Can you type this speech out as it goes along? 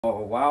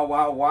Oh, wow,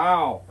 wow,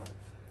 wow.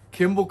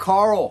 Kimble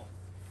Carl,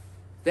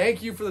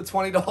 thank you for the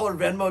 $20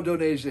 Venmo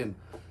donation.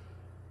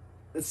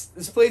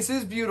 This place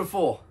is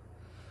beautiful,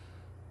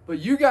 but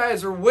you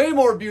guys are way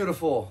more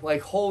beautiful.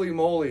 Like, holy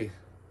moly.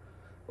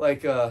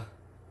 Like I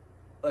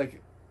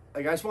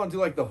just want to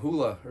do like the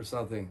hula or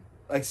something.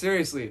 Like,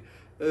 seriously.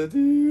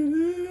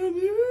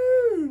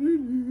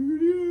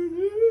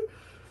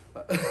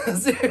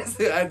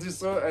 Seriously,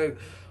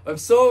 I'm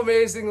so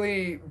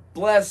amazingly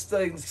blessed,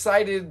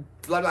 excited,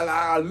 blah, blah,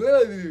 blah,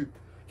 blah.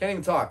 Can't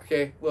even talk,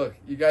 okay? Look,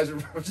 you guys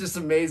are just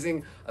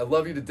amazing. I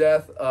love you to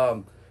death.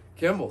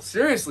 Kimble,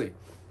 seriously.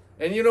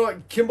 And you know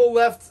what? Kimble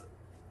left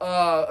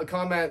a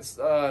comment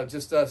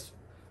just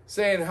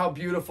saying how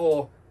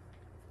beautiful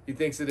he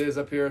thinks it is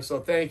up here.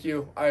 So thank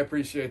you. I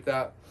appreciate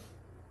that.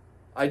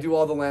 I do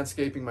all the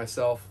landscaping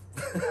myself.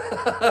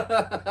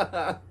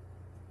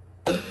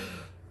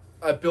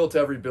 I built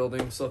every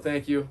building, so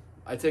thank you.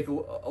 I take a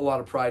lot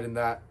of pride in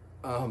that.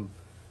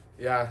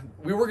 Yeah,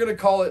 we were going to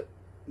call it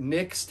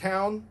Nick's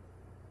Town,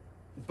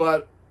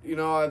 but, you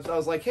know, I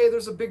was like, hey,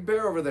 there's a big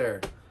bear over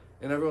there.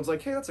 And everyone's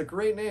like, hey, that's a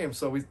great name.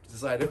 So we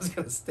decided it was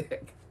going to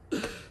stick.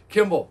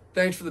 Kimble,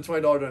 thanks for the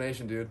 $20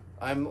 donation, dude.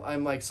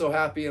 I'm like so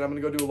happy, and I'm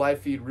going to go do a live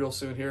feed real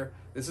soon here.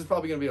 This is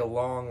probably going to be a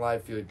long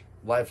live feed.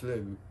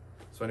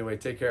 So anyway,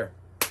 take care.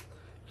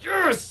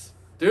 Yes!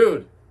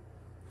 Dude,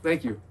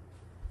 thank you.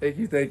 Thank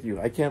you.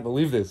 I can't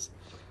believe this.